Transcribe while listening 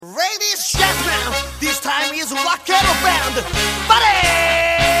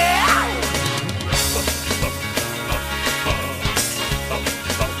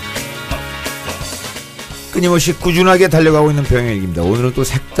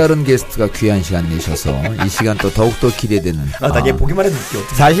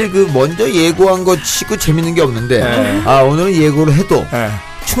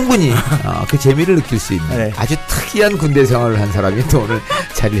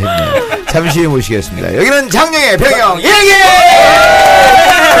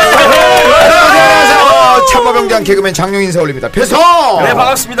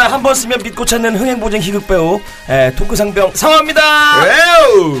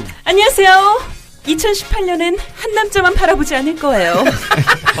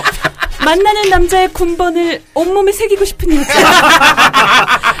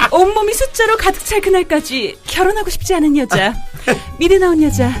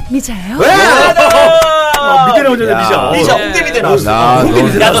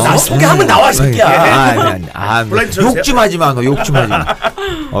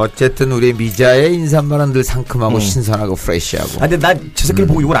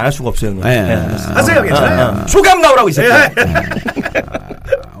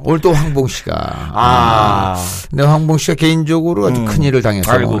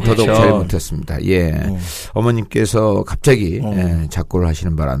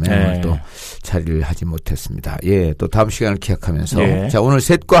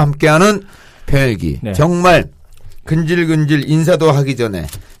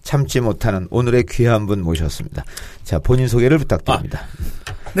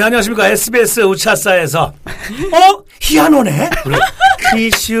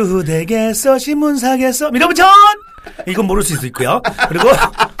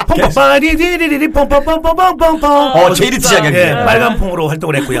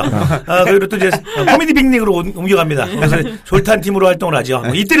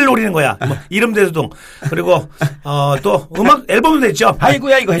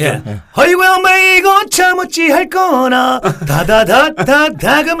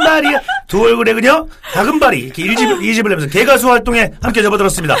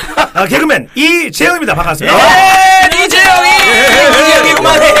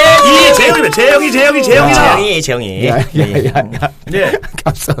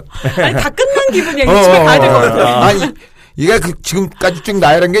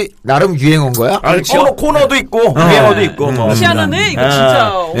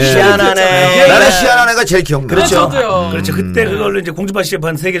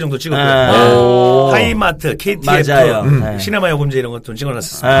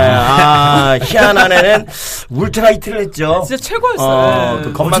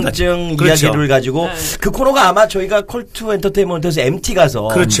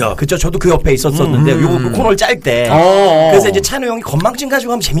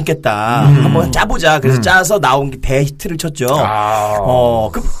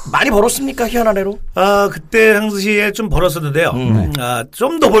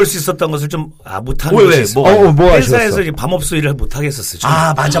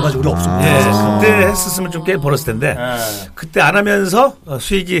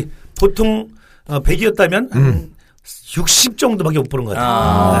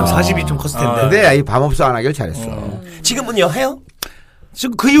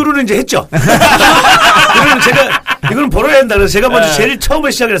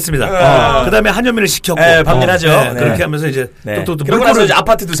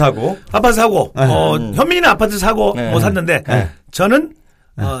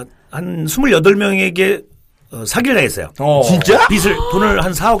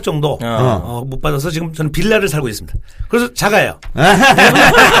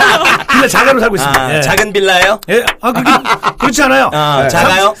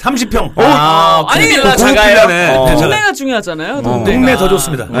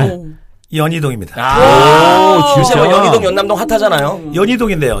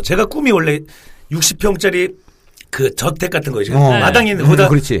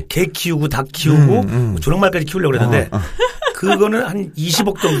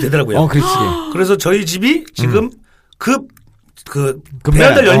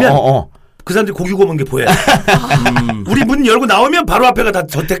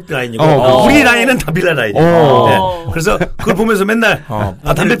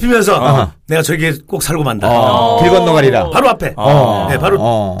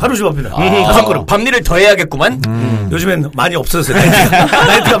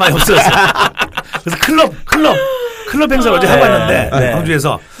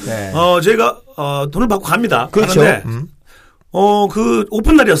그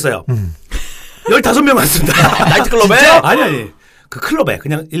오픈 날이었어요. 15명 왔습니다. 나이트클럽에? 아니. 그 클럽에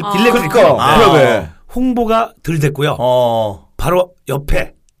그냥 일렉트릭 클럽에 홍보가 덜 됐고요. 바로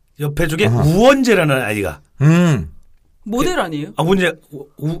옆에 쪽에 우원재라는 아이가 모델 아니에요?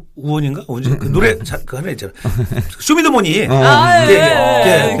 우원인가? 그 노래 그 하나 있잖아. 쇼미더머니.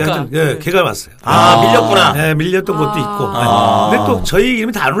 걔가 왔어요. 밀렸구나. 네, 밀렸던 것도 있고. 근데 또 저희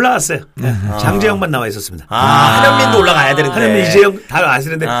이름이 다 안 올라갔어요. 장재영만 나와 있었습니다. 한현민도 올라가야 되는데. 한현민, 이재영 다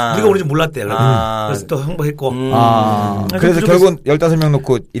아시는데 우리가 오는지 몰랐대요. 그래서 또 홍보했고. 그래서 결국은 15명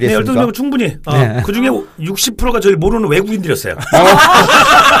놓고 이랬습니까? 네, 15명 충분히. 그 중에 60%가 저희 모르는 외국인들이었어요.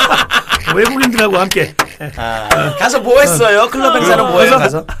 외국인들하고 함께. 가서 뭐 했어요? 클럽 행사는 뭐 해요?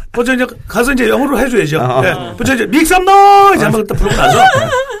 가서 이제 영어로 해줘야죠. 저 이제 믹삼너 이제 한번 딱 부르고 나서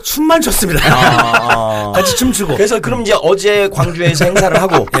춤만 췄습니다. 같이 춤추고. 그래서 그럼 이제 어제 광주에서 행사를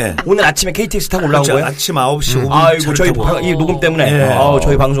하고 오늘 아침에 KTX 타고 올라온 거예요? 아침 9시 5분. 아이고 저희 이 녹음 때문에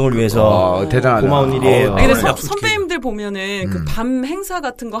저희 방송을 위해서 대단하다. 고마운 일이에요. 근데 선배님들 보면은 그 밤 행사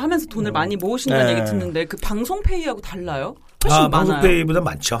같은 거 하면서 돈을 많이 모으신다는 얘기 듣는데 그 방송페이하고 달라요? 훨씬 많아요. 방송페이보다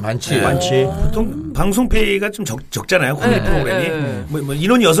많지. 보통 방송페이가 좀 적잖아요. 코미디 프로그램이. 뭐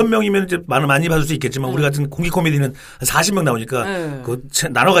인원이 6명이면 이제 많이 받을 수 있겠지만 우리 같은 공기 코미디는 40명 나오니까 그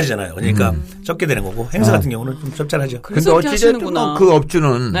나눠 가지잖아요. 그러니까 적게 되는 거고 행사 같은 경우는 좀 짭짤하죠. 근데 어찌됐든 그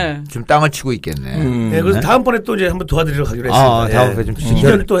업주는 좀 땅을 치고 있겠네. 네, 그래서 다음번에 또 이제 한번 도와드리러 가기로 했습니다. 다음번에 좀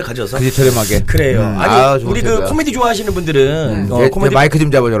 2년을 또 가져서. 그게 저렴하게. 그래요. 아니 우리 그 코미디 좋아하시는 분들은 코미디 마이크 좀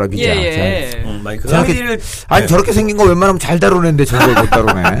잡아줘라 비자. 마이크가. 코미디를 아니 저렇게 생긴 거 웬만하면 잘 다루는데 저걸 못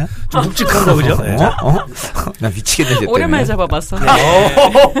다루네. 좀 묵직한 거 그죠? 나 미치겠네. 오랜만에 잡아봤어.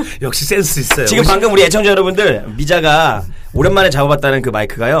 역시 센스 있어요. 지금 방금 우리 애청자 여러분들 미자가 오랜만에 잡아봤다는 그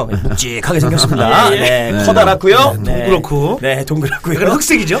마이크가요 묵직하게 생겼습니다. 커다랗고요. 동그랗고. 동그랗고요. 약간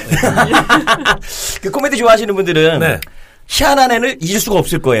흑색이죠? 그 코미디 좋아하시는 분들은 희한한 애를 잊을 수가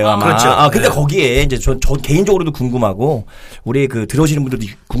없을 거예요, 아마. 그렇죠. 근데 거기에 이제 저 개인적으로도 궁금하고 우리 그 들어오시는 분들도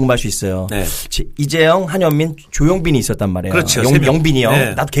궁금할 수 있어요. 이재영, 한현민, 조용빈이 있었단 말이에요. 그렇죠. 영빈이 형.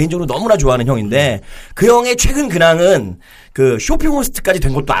 나도 개인적으로 너무나 좋아하는 형인데 그 형의 최근 근황은 그 쇼핑 호스트까지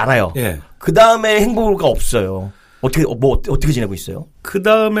된 것도 알아요. 그 다음에 행보가 없어요. 어떻게 지내고 있어요? 그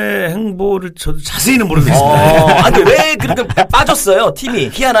다음에 행보를 저도 자세히는 모르겠습니다. 아니, 왜 그렇게 빠졌어요? 팀이.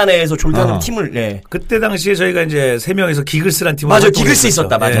 희한한 애에서 졸다는 팀을, 그때 당시에 저희가 이제 3명에서 기글스란 팀으로. 맞아요. 기글스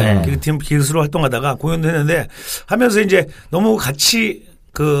있었다. 맞아요. 기글스로 활동하다가 공연도 했는데 하면서 이제 너무 같이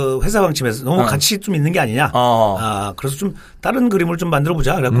그 회사 방침에서 너무 같이 좀 있는 게 아니냐. 그래서 좀 다른 그림을 좀 만들어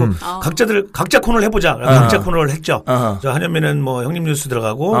보자. 그래갖고 각자 코너를 해보자. 각자 코너를 했죠. 저 한현민은 뭐 형님 뉴스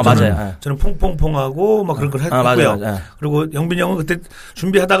들어가고. 맞아요. 저는 퐁퐁퐁하고 막 그런 걸 했고요. 그리고 영빈이 형은 그때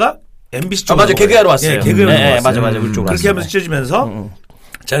준비하다가 MBC 쪽으로. 맞아요. 개그하러 왔어요. 개그하러 왔어요. 맞아. 그쪽으로 그렇게 하면서 찢어지면서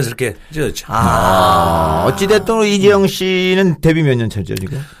자연스럽게 찢어졌죠. 어찌됐든 이재영 씨는 데뷔 몇 년 차죠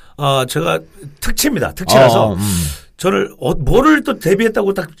지금? 제가 특채입니다. 특채라서. 저를 뭐를 또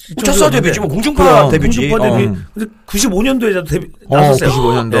데뷔했다고 딱 첫 데뷔지 뭐 공중파 데뷔지. 공중파 데뷔. 근데 95년도에 저도 데뷔 나왔어요.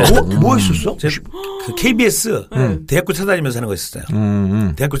 95년도. 뭐 했었어? 그 KBS 대학교 찾아다니면서 하는 거 있었어요.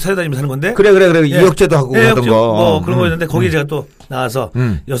 대학교 찾아다니면서 하는 건데. 그래. 이혁재도 하고 하던 거. 그런 거였는데 거기에 제가 또 나와서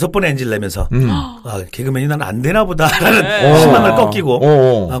 6번의 엔지를 내면서 개그맨이 난 안 되나 보다라는 희망을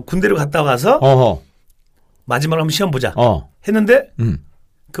꺾이고 군대로 갔다 와서 마지막으로 한번 시험 보자 했는데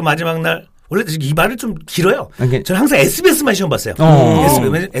그 마지막 날 원래 이 말을 좀 길어요. 저는 항상 SBS만 시험 봤어요.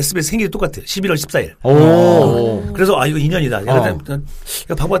 SBS 생일이 똑같아요. 11월 14일. 그래서 이거 인연이다. 내가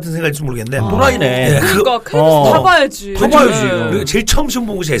바보 같은 생각일지 모르겠는데. 또라이네. 그러니까 KBS 다 봐야지. 그리고 제일 처음 시험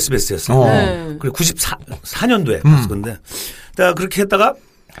본 곳이 SBS였어요. 그리고 94년도에 봤을 건데. 그렇게 했다가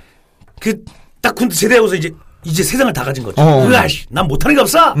딱 군대 제대하고서 이제 세상을 다 가진 거죠. 난 못하는 게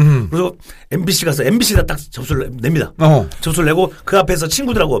없어. 그래서 MBC 가서 MBC에다 딱 접수를 냅니다. 접수를 내고 그 앞에서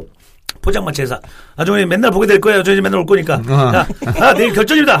친구들하고 포장마차에서 저희 맨날 보게 될 거예요. 저희 맨날 올 거니까. 내일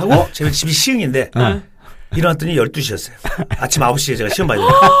결전입니다. 하고 제 집이 시흥인데 일어났더니 12시였어요. 아침 9시에 제가 시험 봐야 돼요.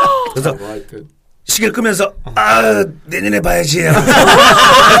 그래서 시계를 끄면서 내년에 봐야지.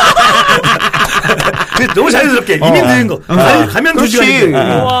 너무 자연스럽게 이미 늦은 거. 가면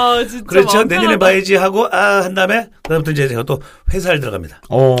 2시간인데. 와, 진짜. 그렇죠. 내년에 봐야지 하고 한 다음에 그다음부터 이제 제가 또 회사를 들어갑니다.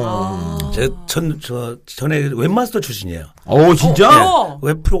 제가 전에 웹마스터 출신이에요. 진짜?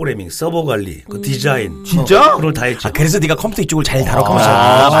 웹 프로그래밍, 서버 관리, 그 디자인. 진짜? 그걸 다 했죠. 그래서 네가 컴퓨터 이쪽을 잘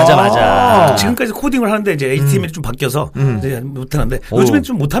다뤘구나. 맞아. 지금까지 코딩을 하는데 이제 HTML이 좀 바뀌어서 이제 못하는데 요즘엔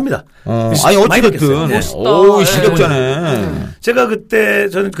좀 못합니다. 아니 어찌됐든. 오, 실력자네. 제가 그때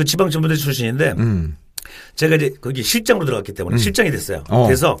저는 그 지방 전문대 출신인데 제가 이제 거기 실장으로 들어갔기 때문에 실장이 됐어요.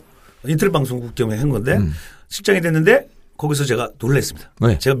 그래서 인터넷 방송국 경영한 건데 실장이 됐는데 거기서 제가 놀랐습니다.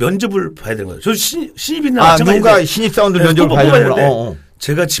 왜? 제가 면접을 봐야 되는 거예요. 저 신입이나 마찬가지인데. 누가 신입사원들 면접을 봐야 되는구나.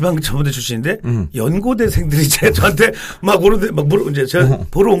 제가 지방자문대 출신인데 연고대생들이 저한테 막 오는데 막 이제 제가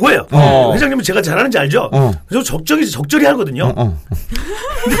보러 온 거예요. 회장님은 제가 잘하는지 알죠? 그래서 적절히 하거든요.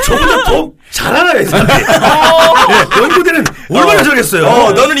 근데 저보다 더 잘하나요, 이 사람들이. 네, 연고대는 얼마나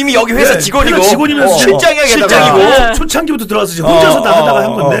잘했어요. 너는 이미 여기 회사 직원이고. 직원이면서 실장이고. 초창기부터 들어와서 지금 혼자서 나가다가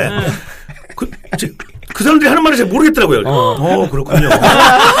한 건데. 그 사람들이 하는 말을 잘 모르겠더라고요. 그렇군요.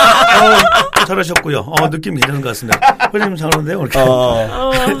 잘하셨고요. 느낌 괜찮은 것 같습니다. 회장님 잘하는데요.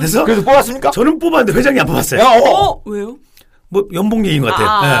 그래서 뽑았습니까? 저는 뽑았는데 회장이 안 뽑았어요. 왜요? 뭐 연봉 얘기인 것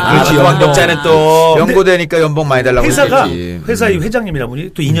같아요. 그렇지. 연봉자는 또 연고되니까 연봉 많이 달라고 했지. 회사의 회장님이란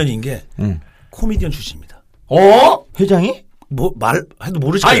분이 또 인연인 게 코미디언 출신입니다. 회장이? 뭐 말해도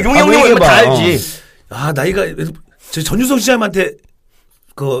모르시겠어요. 용영이 다 알지. 나이가 저 전유성 시장님한테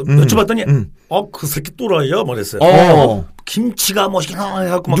여쭤봤더니 그 새끼 또라이야 말했어요. 김치가 멋있구나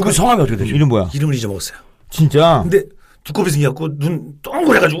해갖고 누구 성함이 어떻게 되죠? 이름 뭐야? 이름을 잊어먹었어요. 진짜? 근데 두꺼비 생겨갖고 눈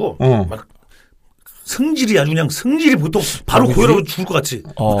동그래가지고 막 성질이 아주 그냥 성질이 보통 바로 고혈압으로 죽을 것 같이.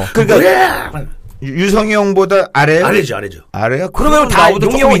 그러니까 유성이 형보다 아래요? 아래죠. 아래요? 그러면 다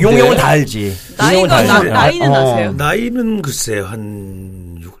용영은 다 알지. 나이는 아세요? 나이는 글쎄요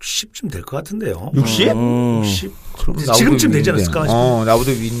한 60쯤 될 것 같은데요. 60? 60. 지금쯤 되지 않았을까?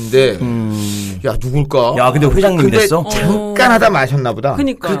 나보다 위인데. 야, 누굴까? 야, 근데 회장님이 됐어? 잠깐 하다 마셨나 보다.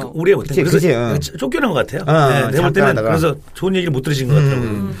 그러니까. 오래 못해. 그래서 쫓겨난 것 같아요. 내가 볼 때는 그래서 좋은 얘기를 못 들으신 것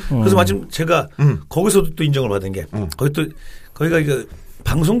같더라고요. 그래서 마침 제가 거기서도 또 인정을 받은 게 거기가 이거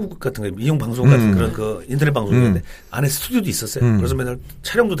방송국 같은 거, 이용 방송 같은 그런 그 인터넷 방송인데 안에 스튜디오도 있었어요. 그래서 맨날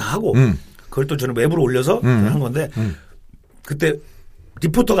촬영도 다 하고 그걸 또 저는 웹으로 올려서 한 건데 그때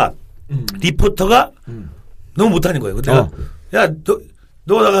리포터가 너무 못하는 거예요. 그때 야,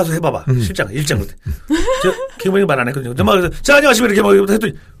 너 나가서 해봐봐. 일장 그때. 저 개그맨이 말 안 했거든요. 그래서 자, 안녕하십니까 이렇게 막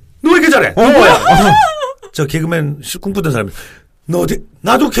했더니 너 왜 이렇게 잘해? 뭐야? 저 개그맨 꿈꾸던 사람이 너 어디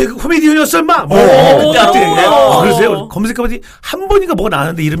나도 코미디언이었어 인마. 그러세요. 검색해봤더니 한 번인가 뭐가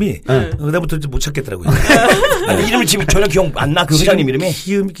나왔는데 이름이 그다음부터 못 찾겠더라고요. 이름을 지금 전혀 기억 안 나. 그 회장님 이름이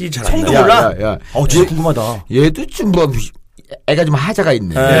기억이 잘 안 나. 성도 몰라. 진짜 궁금하다. 얘도 좀 뭐 애가 좀 하자가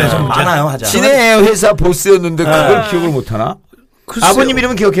있네. 좀 많아요 하자. 지네 회사 보스였는데 그걸 기억을 못 하나? 글쎄요. 아버님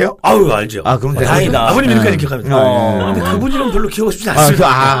이름은 기억해요? 알죠. 그럼 다행이다. 아버님 이름까지 기억합니다. 근데 그분 이름 별로 기억하고 싶지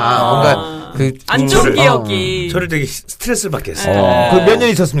않습니다. 뭔가 안 좋은 기억이. 저를 되게 스트레스를 받게 했어요. 그 몇 년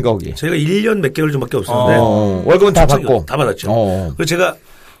있었습니까 거기? 저희가 1년 몇 개월 좀밖에 없었는데 월급은 다 받고 다 받았죠. 그래서 제가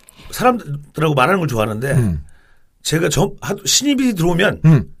사람들하고 말하는 걸 좋아하는데 제가 신입이 들어오면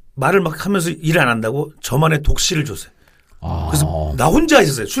말을 막 하면서 일 안 한다고 저만의 독시를 줬어요. 그래서 나 혼자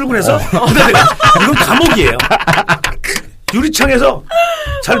있었어요. 출근해서 이건 감옥이에요. 유리창에서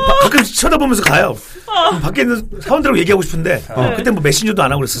가끔씩 쳐다보면서 가요. 밖에 있는 사원들하고 얘기하고 싶은데 그때 뭐 메신저도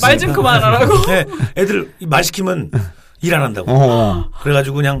안 하고 그랬었어요. 말 좀 그만하라고. 네, 애들 말 시키면 일 안 한다고.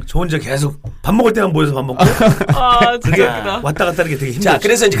 그래가지고 그냥 저 혼자 계속 밥 먹을 때만 모여서 밥 먹고. 그게 왔다 갔다 하는 게 되게 힘들었죠. 자,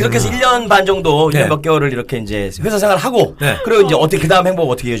 그래서 이제 그렇게 해서 1년 반 정도, 1년 몇 개월을 이렇게 이제 회사 생활을 하고. 그리고 이제 어떻게, 그 다음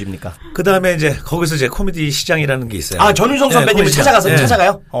행복 어떻게 이어집니까? 그 다음에 이제 거기서 이제 코미디 시장이라는 게 있어요. 전유성 선배님을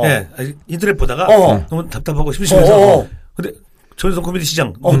찾아가요? 네. 인터넷 보다가 너무 답답하고 심심해서. 근데 전유성 코미디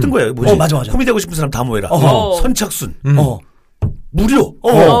시장 어떤 거예요? 뭐지? 맞아. 코미디 하고 싶은 사람 다 모여라. 선착순. 무료.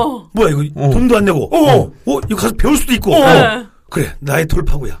 뭐야 이거 돈도 안 내고. 이거 가서 배울 수도 있고. 그래 나의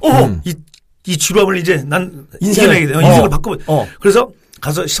돌파구야. 이 지루함을 이제 난 인생을 바꿔. 그래서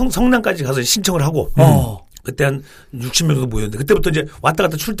가서 성남까지 가서 신청을 하고. 그때 한 60명 정도 모였는데 그때부터 이제 왔다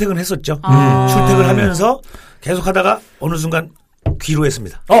갔다 출퇴근했었죠. 출퇴근하면서 계속 하다가 어느 순간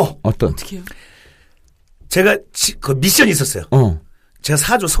귀로했습니다. 어떻게요? 제가 그 미션이 있었어요. 제가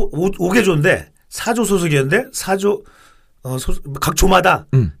 5개조인데 4조 소속이었는데 4조 각 조마다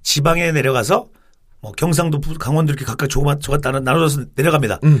지방에 내려가서 뭐 경상도, 강원도 이렇게 각각 조가 나눠져서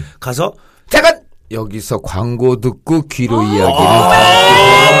내려갑니다. 가서 잠깐 여기서 광고 듣고 귀로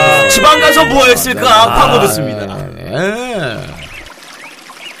이야기를 지방 가서 뭐 했을까? 광고 듣습니다.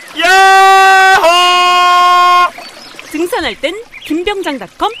 야호! 등산할 땐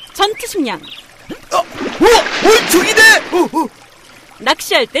김병장.com 전투식량. 저기네!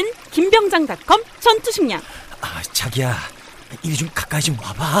 낚시할 땐 김병장.com 전투식량. 자기야, 이리 좀 가까이 좀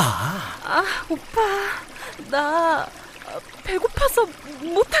와봐. 오빠, 나 배고파서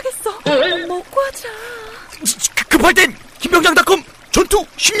못하겠어. 먹고 하자. 급할 땐 김병장.com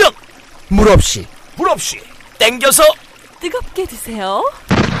전투식량. 물 없이 땡겨서 뜨겁게 드세요.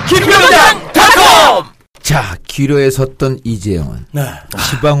 김병장.com. 자, 귀로에 섰던 이재영은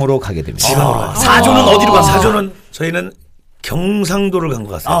지방으로 가게 됩니다. 지방으로 가요. 4조는 어디로 가? 4조는 저희는 경상도를 간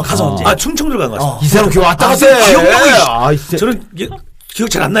것 같아요. 가서 언제? 충청도를 간 것 같아요. 이 사람 기억 왔다 갔다 해. 기억나고 저는 기억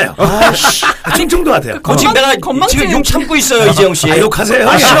잘 안 나요. 충청도 같아요. 지금 내가 지금 욕 참고 있어요, 이재영 씨.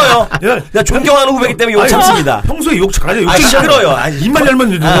 욕하세요. 싫어요. 나 존경하는 후배이기 때문에 욕 참습니다. 평소에 욕 잘하죠. 욕 시끄러요. 입만 열면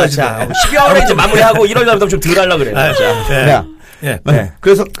누가 자, 12월에 이제 마무리하고 1월 달부터 좀 덜 하려고 그래요. 네.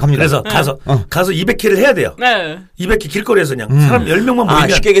 그래서 갑니다. 그래서 가서 200회를 해야 돼요. 네. 200회 길거리에서 그냥 사람 10명만 모이면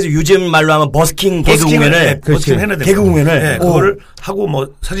쉽게 얘기해서 요즘 말로 하면 버스킹 개그 공연을 버스킹 해야 돼요. 개그 공연을 그거를 하고 뭐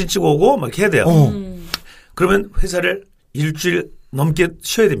사진 찍어 오고 막 이렇게 해야 돼요. 그러면 회사를 일주일 넘게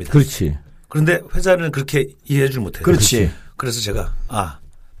쉬어야 됩니다. 그렇지. 그런데 회사는 그렇게 이해해줄 못해요. 그렇지. 그래서 제가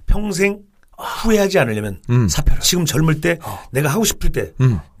평생 후회하지 않으려면 사표를 지금 젊을 때 내가 하고 싶을 때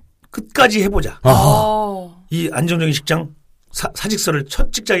끝까지 해보자. 이 안정적인 직장 사직서를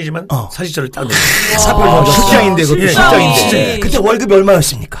첫 직장이지만 사직서를 따는 사표를 직장인데 그것도 직장인데. 그때 월급이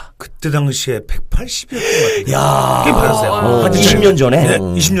얼마였습니까? 그때 당시에 180이었던 것 같아요. 야, 꽤 받았어요. 한 20년 전에. 네,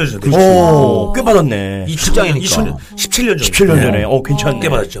 20년 전에. 꽤 받았네. 이 직장이니까. 17년 전에. 17년 전에. 괜찮네. 꽤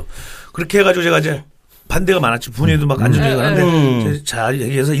받았죠. 그렇게 해가지고 제가 이제 반대가 많았죠. 부모님도 막 안정적이고 하는데 자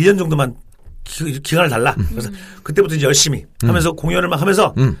얘기해서 1년 정도만 기간을 달라. 그래서 그때부터 이제 열심히 하면서 공연을 막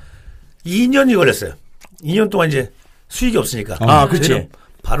하면서 2년이 걸렸어요. 2년 동안 이제 수익이 없으니까. 그렇지.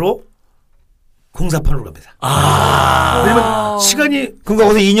 바로 공사판으로 갑니다. 왜냐면 시간이. 그러니까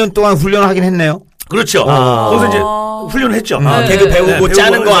거기서 2년 동안 훈련을 하긴 했네요. 그렇죠. 거기서 이제 훈련을 했죠. 개그 배우고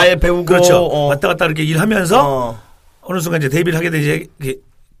짜는 거 아예 배우고. 그렇죠. 왔다 갔다 이렇게 일하면서 어느 순간 이제 데뷔를 하게 되지.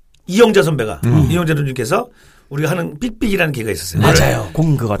 이영자 선배가 이영자 선생님께서 우리가 하는 삑삑이라는 개가 있었어요. 맞아요.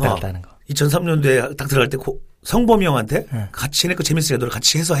 공그 왔다 갔다 하는 거. 2003년도에 딱 들어갈 때 성범이 형한테 같이 해내고 재밌으니까 너를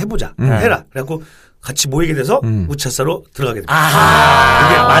같이 해서 해보자. 해라. 그래갖고 같이 모이게 돼서 우차사로 들어가게 됩니다.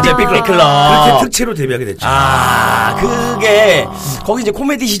 맞아요. 빅빅클럽. 그렇게 특채로 데뷔하게 됐죠. 그게 거기 이제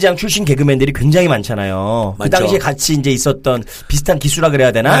코미디 시장 출신 개그맨들이 굉장히 많잖아요. 맞죠. 그 당시에 같이 이제 있었던 비슷한 기수라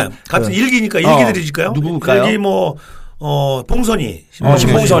그래야 되나? 네. 같은 일기니까 일기 드릴까요? 누구일까요? 일기 봉선이.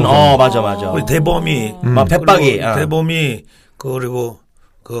 신봉선. 맞아. 우리 대범이. 백박이. 대범이 그리고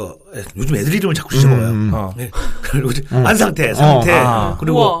요즘 애들 이름을 자꾸 잊어먹어요. 네. 그리고 안상태, 상태,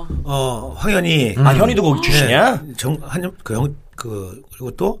 그리고 황현희. 현희도 거기 출신이야?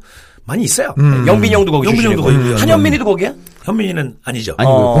 그리고 또 많이 있어요. 영빈이 형도 거기 영빈이 형도 거기고요. 한현민이도 거기야? 현민이는 아니죠.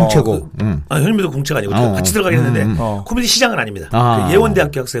 아니고 공채고. 현민도 공채가 아니고 같이 들어가긴 했는데 코미디 시장은 아닙니다.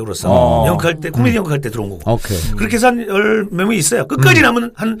 예원대학교 학생으로서 연극할 때 코미디 연극할 때 들어온 거고. 그렇게 해서 한 10몇 명이 있어요. 끝까지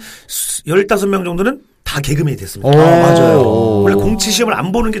남은 한 15명 정도는 다 개그맨이 됐습니다. 맞아요. 원래 공채 시험을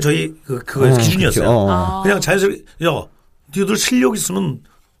안 보는 게 저희 그거 기준이었어요. 그냥 자연스럽게 니들 실력 있으면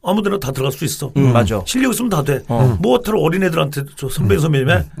아무데나 다 들어갈 수 있어. 맞아. 실력 있으면 다 돼. 뭐하러 어린애들한테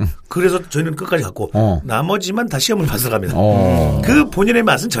선배님이면 그래서 저희는 끝까지 갔고 나머지만 다 시험을 봐서 갑니다. 그 본연의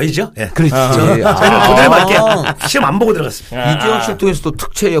맛은 저희죠. 예. 그렇지. 저희는 본연의 맛게 시험 안 보고 들어갔습니다. 이재영 씨를 통해서 또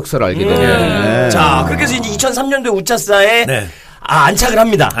특채의 역사를 알게 되네. 자, 그렇게 해서 이제 2003년도에 우차사에 안착을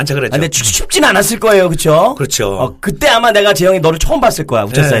합니다. 안착을 했죠. 근데 쉽진 않았을 거예요, 그렇죠? 그렇죠. 그때 아마 내가 재영이 너를 처음 봤을 거야,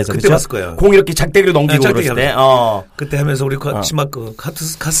 우차사에서. 그때 봤을 거예요. 공 이렇게 작대기로 넘기고 그랬을 때. 그때 하면서 우리 같이 막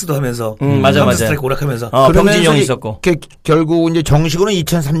카스도 하면서. 맞아. 스트라이크 오락하면서. 병진이 형이 있었고. 결국 이제 정식으로는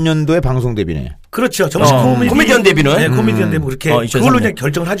 2003년도에 방송 데뷔네. 그렇죠. 정식 코미디언 데뷔는. 네, 코미디언 데뷔 그렇게. 그걸로 이제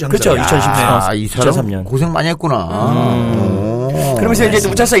결정을 하죠. 그렇죠. 2014년. 이 사람 2003년. 고생 많이 했구나. 그러면서 이제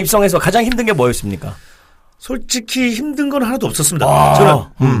우차사 입성해서 가장 힘든 게 뭐였습니까? 솔직히 힘든 건 하나도 없었습니다.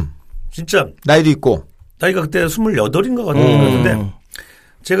 저는 진짜 나이도 있고 나이가 그때 28인가 같은데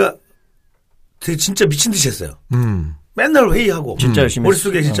제가 되게 진짜 미친 듯이 했어요. 맨날 회의하고 진짜 열심히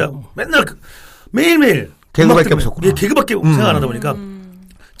머릿속에 진짜 맨날 매일매일 개그밖에 없었구나. 개그밖에 생각 안 하다 보니까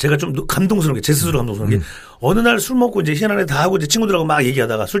제가 좀 감동스러운 게 제 스스로 감동스러운 게 어느 날 술 먹고 이제 희한한 애 다 하고 이제 친구들하고 막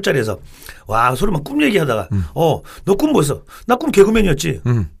얘기하다가 술자리에서 와 서로 막 꿈 얘기하다가 너 꿈 뭐였어? 나 꿈 개그맨이었지.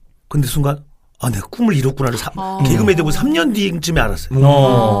 근데 순간 내가 꿈을 이뤘구나를 개그맨 되고 3년 뒤쯤에 알았어요.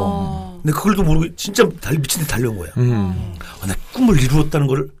 근데 그걸도 모르고 진짜 미친 듯 달려온 거예요. 나 꿈을 이루었다는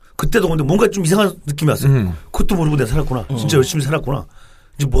거를 그때도 근데 뭔가 좀 이상한 느낌이 왔어요. 그것도 모르고 내가 살았구나. 진짜 열심히 살았구나.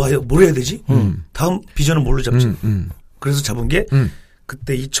 이제 뭘 해야 되지? 다음 비전은 뭘로 잡지? 그래서 잡은 게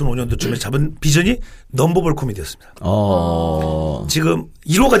그때 2005년도쯤에 잡은 비전이 넘버볼 코미디였습니다. 지금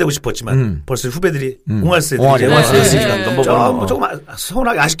 1호가 되고 싶었지만 벌써 후배들이 옹알스 애들이 조금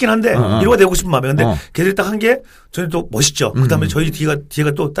서운하게 아쉽긴 한데 1호가 되고 싶은 마음에 근데 걔들이 딱 한 게 저는 또 멋있죠. 그다음에 저희 뒤가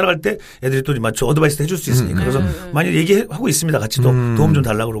또 따라갈 때 애들이 또 맞춰 어드바이스 해줄 수 있으니까 그래서 많이 얘기하고 있습니다. 같이 또 도움 좀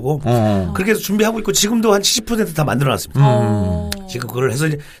달라고 그러고 그렇게 해서 준비하고 있고 지금도 한 70% 다 만들어놨습니다. 지금 그걸 해서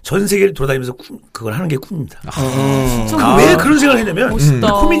이제 전 세계를 돌아다니면서 그걸 하는 게 꿈입니다. 왜 그런 생각을 했냐면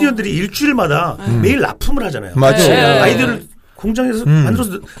코미디언들이 일주일마다 매일 납품을 하잖아요. 맞아요. 아이디어를 공장에서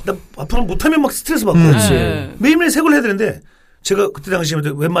만들어서 나 앞으로 못하면 막 스트레스 받고 매일매일 새 걸 해야 되는데 제가 그때 당시에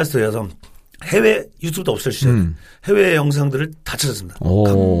웹마스터여서 해외 유튜브도 없을 시절 해외 영상들을 다 찾았습니다.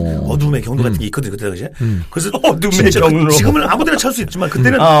 어둠의 경로 같은 게 있거든요. 그때 당시에. 그래서 어둠의 경로. 지금은 아무데나 찾을 수 있지만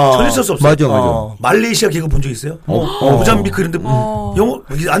그때는 전혀 찾을 수 없어요. 맞아. 말레이시아 개그 본 적 있어요? 모잠비크 이런데 영어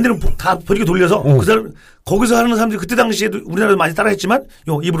안 되는 다 버리고 돌려서 그 사람 거기서 하는 사람들이 그때 당시에도 우리나라도 많이 따라했지만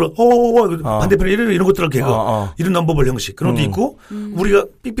입으로 반대편에 이런 것들을 개그 이런 넘버벌 형식 그런 것도 있고 우리가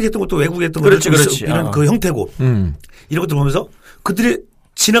삑삑했던 것도 외국에 했던 것도 이런 그 형태고 이런 것들 보면서 그들이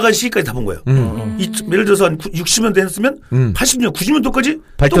지나간 시기까지 다 본 거예요. 예를 들어서 한 60년대 했으면 80년, 90년도까지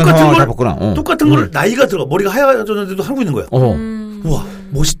똑같은 걸 나이가 들어가 머리가 하얘졌는데도 하고 있는 거예요. 우와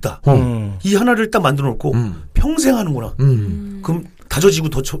멋있다. 이 하나를 딱 만들어 놓고 평생 하는구나. 그럼 다져지고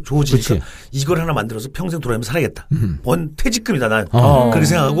더 좋아지니까 그치. 이걸 하나 만들어서 평생 돌아가면서 살아야겠다. 퇴직금이다 난. 그렇게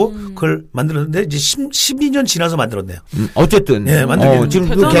생각하고 그걸 만들었는데 이제 12년 지나서 만들었네요. 어쨌든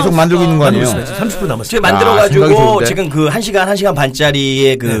지금 계속 만들고 있는 거 아니에요? 30분 남았어요. 지금 만들어가지고 지금 그 1시간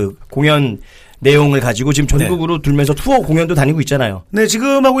반짜리의 그 공연 내용을 가지고 지금 전국으로 돌면서 투어 공연도 다니고 있잖아요. 네,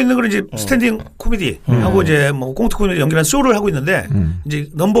 지금 하고 있는 건 이제 스탠딩 코미디 하고 이제 뭐 꽁트 코미디 연결한 쇼를 하고 있는데 이제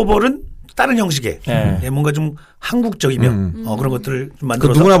넘버볼은 다른 형식의 뭔가 좀 한국적이며 그런 것들을 좀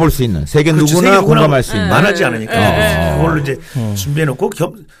만들어서 누구나 볼 수 있는 세계 누구나 공감할 수 있는 말하지 않으니까 그걸로 이제 준비해놓고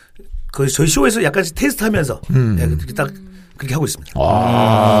저희 쇼에서 약간 테스트하면서 딱 그렇게 하고 있습니다.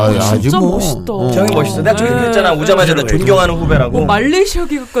 진짜 멋있다. 정이 멋있어. 내가 저기 했잖아. 오자마자 존경하는 후배라고. 말레이시아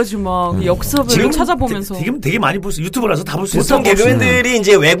개그까지 막 역사를 찾아보면서 되게 많이 볼 수 유튜브라서 다 볼 수 있어요. 보통 개그맨들이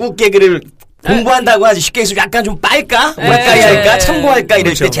이제 외국 개그를 공부한다고 하지 쉽게 해서 약간 좀 빨까? 뭘까이 할까? 참고할까?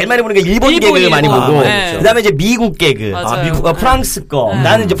 이럴 때 제일 많이 보는 게 일본 개그 많이 보고 그다음에 이제 미국 개그 프랑스 거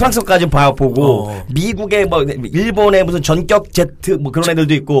나는 이제 프랑스 거까지 보고 미국의 뭐 일본의 무슨 전격 제트 뭐 그런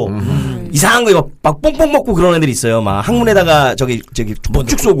애들도 있고 이상한 거 막 뽕뽕 먹고 그런 애들이 있어요. 막 항문에다가 저기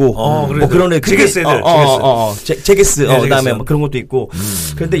폭죽 쏘고 뭐 그런 애들 제게스 애들 제게스 그다음에 뭐 그런 것도 있고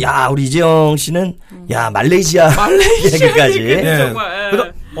그런데 야 우리 이재영 씨는 야 말레이시아 개그까지 정말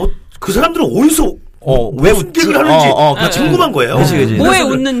그 사람들은 어디서 왜 웃기를 하는지 궁금한 거예요. 그치. 뭐에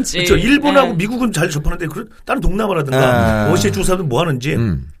웃는지. 그렇죠. 일본하고 미국은 잘 접하는데 다른 동남아라든가 러시아 쪽 사람들은 뭐 하는지.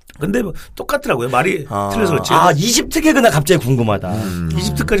 근데 뭐 똑같더라고요. 말이 틀려서 그렇지. 이집트 개그나 갑자기 궁금하다.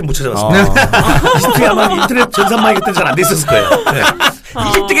 이집트까지 못 찾아봤습니다. 이집트에 아마 인터넷 전산망이 그때는 잘 안 돼 있었을 거예요. 네.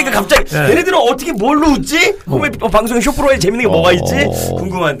 이집트 개그 갑자기 얘네들은 어떻게 뭘로 웃지? 방송에 쇼프로에 재밌는 게 뭐가 있지?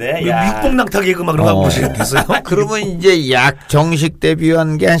 궁금한데. 육봉 낙타 개그 막 그런 거 하고 계시겠어요? 그러면 이제 약 정식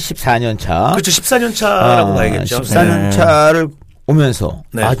데뷔한 게 한 14년 차. 그렇죠. 14년 차라고 봐야겠죠. 14년 차를 오면서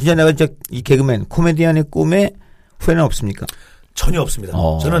진짜 내가 진짜 이 개그맨 코미디언의 꿈에 후회는 없습니까? 전혀 없습니다.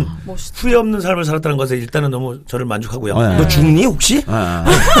 저는 후회 없는 삶을 살았다는 것에 일단은 너무 저를 만족하고요. 너 죽니 혹시?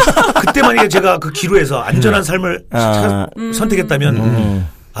 그때 만약에 제가 그 기로에서 안전한 삶을 선택했다면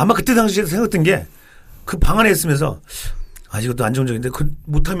아마 그때 당시에 생각했던 게 그 방 안에 있으면서 이것도 안정적인데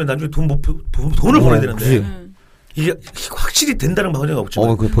못하면 나중에 돈을 벌어야 되는데 이게 확실히 된다는 방법이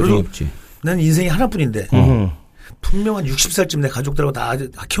없지만 그게 없지. 나는 인생이 하나뿐인데 분명 한 60살쯤 내 가족들하고 다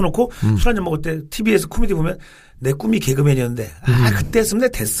키워놓고 술 한잔 먹을 때 TV에서 코미디 보면 내 꿈이 개그맨이었는데 그때 했으면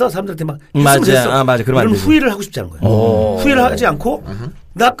내가 됐어 사람들한테 막 했으면 됐어. 맞아. 그런 후회를 하고 싶지 않은 거예요. 후회를 하지 않고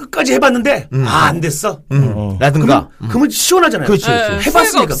나 끝까지 해봤는데 안 됐어. 라든가 그러면 시원하잖아요. 그렇지.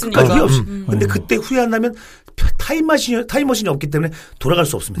 해봤으니까 끝까지 후회 없이. 근데 그때 후회한다면 타임머신이 없기 때문에 돌아갈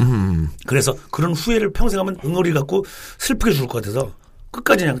수 없습니다. 그래서 그런 후회를 평생 하면 응어리 갖고 슬프게 죽을 것 같아서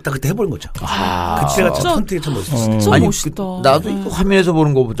끝까지 그냥 딱 그때 해버린 거죠. 그때가 첫 선택이 참 멋있었어요. 진짜 멋있다. 나도 이거 화면에서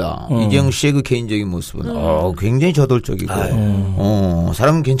보는 것보다 이재영 씨의 그 개인적인 모습은 굉장히 저돌적이고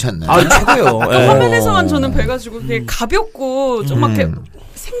사람은 괜찮네. 최고요. 화면에서만 저는 뵈가지고 되게 가볍고 좀 막 이렇게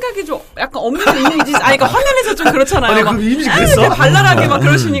생각이 좀 약간 없는 이미지. 그러니까 화면에서 좀 그렇잖아요. 그 이미지 그랬어? 발랄하게 막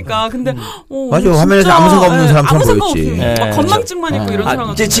그러시니까. 근데 맞아. 화면에서 아무 생각 없는 사람처럼 보였지. 막 건망증만 있고 이런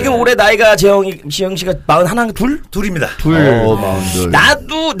사람. 이제 지금 올해 나이가 지영 씨가 41, 둘입니다.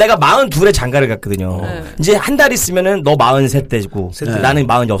 나도 내가 42에 장가를 갔거든요. 이제 한 달 있으면은 너 43 되고 나는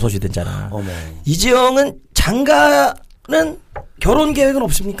 46이 됐잖아. 이재영은 장가는 결혼 계획은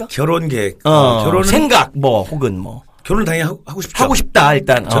없습니까? 결혼 계획. 결혼 생각 혹은 결혼을 당연히 하고 싶죠. 하고 싶다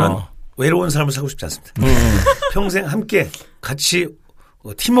일단. 저는 외로운 삶을 살고 싶지 않습니다. 평생 함께 같이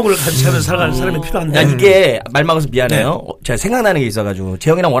팀워크를 같이 하면서 살아가는 사람이 필요한데. 이게 말 막아서 미안해요. 제가 생각나는 게 있어가지고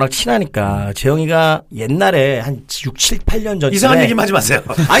재영이랑 워낙 친하니까 재영이가 옛날에 한 6, 7, 8년 전에 이상한 얘기만 하지 마세요.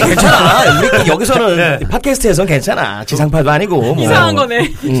 아니 괜찮아. 우리 여기서는 팟캐스트에서는 괜찮아. 지상파도 아니고 이상한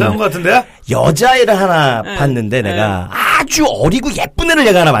거네. 이상한 거 같은데? 여자애를 하나 봤는데 내가 아주 어리고 예쁜 애를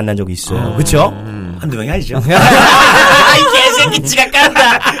내가 하나 만난 적이 있어요. 그렇죠? 한두 명이 아니죠. 이 개새끼 지가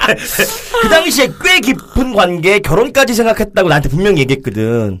깐다. 그 당시에 꽤 깊은 관계 결혼까지 생각했다고 나한테 분명히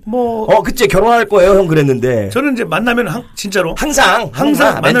얘기했거든. 그치 결혼할 거예요 형 그랬는데. 저는 이제 만나면 진짜로 항상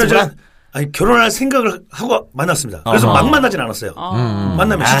만나면 저는 결혼할 생각을 하고 만났습니다. 그래서 막 만나진 않았어요.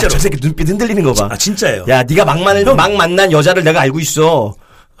 만나면 진짜로. 저 새끼 눈빛 흔들리는 거 봐. 진짜예요. 야 네가 막 만난 여자를 내가 알고 있어.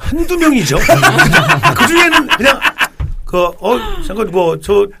 한두 명이죠. 그 중에는 그냥 잠깐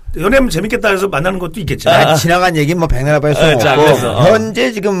저 연애하면 재밌겠다 해서 만나는 것도 있겠지만 지나간 얘기 백나라바에 소용없고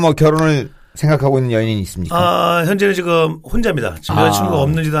현재 지금 결혼을 생각하고 있는 연인이 있습니까? 현재는 지금 혼자입니다. 지금 여자친구가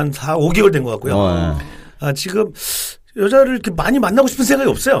없는 지도 한 4, 5개월 된 것 같고요. 지금 여자를 이렇게 많이 만나고 싶은 생각이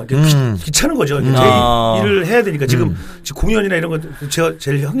없어요. 귀찮은 거죠. 제 일을 해야 되니까 지금 공연이나 이런 거 제가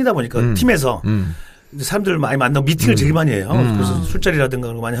제일 형이다 보니까 팀에서 사람들 많이 만나고 미팅을 되게 많이 해요. 그래서 술자리라든가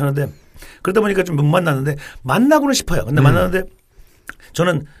그런 거 많이 하는데 그러다 보니까 좀 못 만나는데 만나고는 싶어요. 근데 만나는데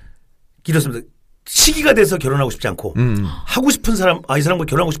저는 이렇습니다. 시기가 돼서 결혼하고 싶지 않고 하고 싶은 사람, 이 사람과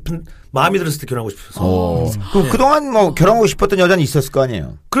결혼하고 싶은 마음이 들었을 때 결혼하고 싶어서. 그동안 결혼하고 싶었던 여자는 있었을 거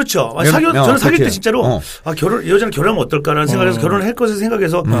아니에요? 그렇죠. 저는 사귈 때 진짜로 여자는 결혼하면 어떨까라는 생각을 해서 결혼을 할 것을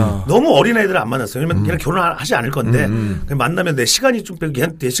생각해서 너무 어린 애들은 안 만났어요. 왜냐면 걔는 결혼하지 않을 건데 만나면 내 시간이 좀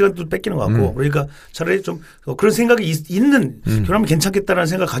뺏기고 내 시간도 뺏기는 것 같고 그러니까 차라리 좀 그런 생각이 있는 결혼하면 괜찮겠다라는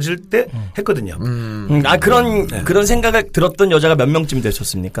생각을 가질 때 했거든요. 그런 생각을 들었던 여자가 몇 명쯤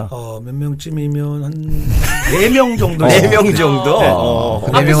되셨습니까? 몇 명쯤이면 한 4명 정도. 4명 정도?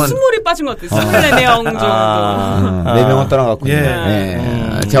 4명은. 스물이 빠진 것 같아요. 24명 정도. 4명은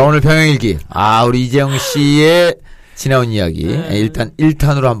떠나갔군요. 자, 오늘 병영일기. 우리 이재영 씨의 지나온 이야기. 일단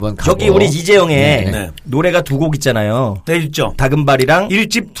 1탄으로 한번 가고. 저기 우리 이재영의 노래가 2곡 있잖아요. 네, 있죠. 다금발이랑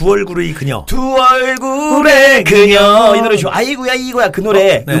 1집 두 얼굴의 그녀. 두 얼굴의 그녀. 이 노래 좋아. 아이고야 이거야. 그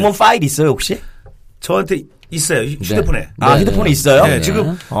노래 음원 파일 있어요 혹시? 저한테 있어요. 휴대폰에. 휴대폰에 있어요? 네,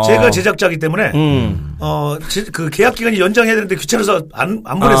 지금 제가 제작자이기 때문에 그 계약 기간이 연장해야 되는데 귀찮아서 안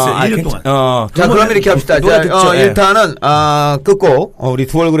보냈어요. 1년 동안. 자, 그러면 이렇게 합시다. 자, 일단은 끝곡 우리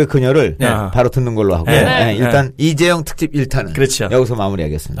두 얼굴의 그녀를 바로 듣는 걸로 하고 일단 이재영 특집 1탄은 그렇죠. 여기서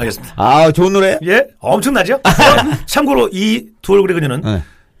마무리하겠습니다. 알겠습니다. 좋은 노래. 예, 엄청나죠? 참고로 이 두 얼굴의 그녀는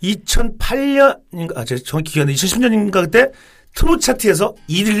 2008년인가 정확히 기억이 안 나. 2010년인가 그때 트로트 차트에서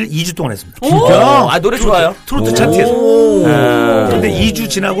 2주 동안 했습니다. 진짜? 노래 좋아요. 트로트 차트에서. 그런데 2주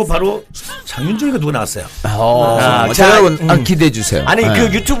지나고 바로 장윤정이가 누가 나왔어요. 자, 여러분 기대해 주세요. 아니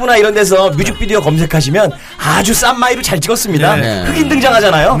그 유튜브나 이런 데서 뮤직비디오 검색하시면 아주 싼 마이로 잘 찍었습니다. 흑인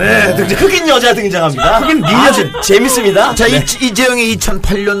등장하잖아요. 흑인 여자 등장합니다. 흑인 미녀 재밌습니다. 자, 이재영의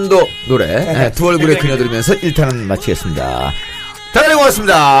 2008년도 노래 두 얼굴의 그녀 들으면서 1탄은 마치겠습니다. 다들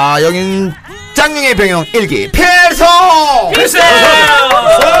고맙습니다. 영인 짱용의 병영 일기 필성!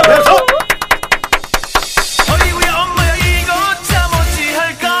 어이구야 엄마야 이거 참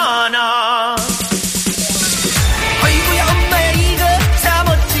어찌할까나 어이구야 엄마야 이거 참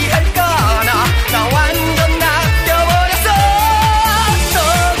어찌할까나 나 완전 낚여버렸어 너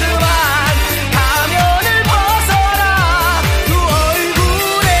그만 가면을 벗어라 두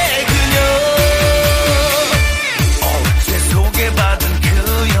얼굴의 그녀 어제 소개받은 그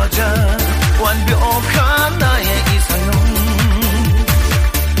여자 완벽한 나의 이상형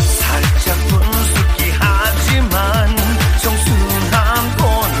살짝 분숙이 하지만 정순한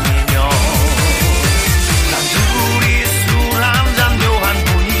꽃미녀 난 둘이 술 한잔 묘한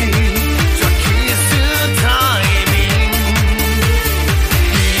분위기 저 키스 타이밍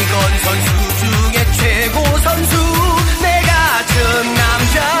이건 선수 중에 최고 선수 내가 전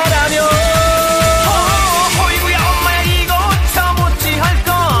남자라면 어이구야 엄마야 이거 참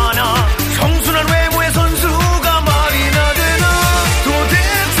어찌할까나 청순한 외모의 선수가 말이나 되나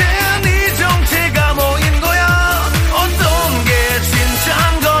도대체 네 정체가 뭐인 거야 어떤 게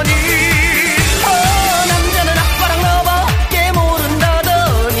진짠 거니 남자는 아빠랑 너밖에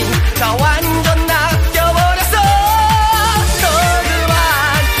모른다더니 나 완전 낚여버렸어 너 그만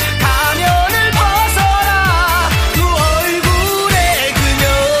가면을 벗어라 두 얼굴의 그녀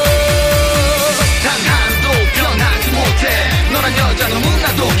단 하루도 변하지 못해 너란 여자 너무나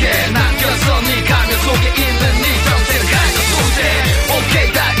독해 낚였어 네 가면 속에 있는 네 정체를 가져 소재 오케이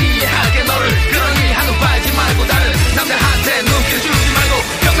다 이해하게 너를 그러니 한눈 팔지 말고 다른 남자한테 눈길 주지 말고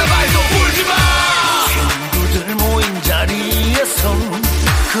병나발도 울지마 친구들 모인 자리에서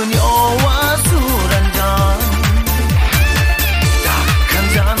그녀와 술 한잔 딱 한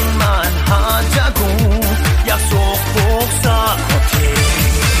잔만 하자고 약속 복사 커팅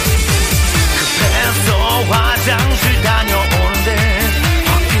급해서 화장실 다녀오는데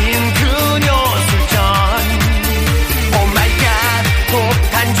바뀐 그녀 술잔 오 마이 갓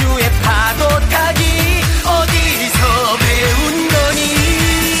폭탄주에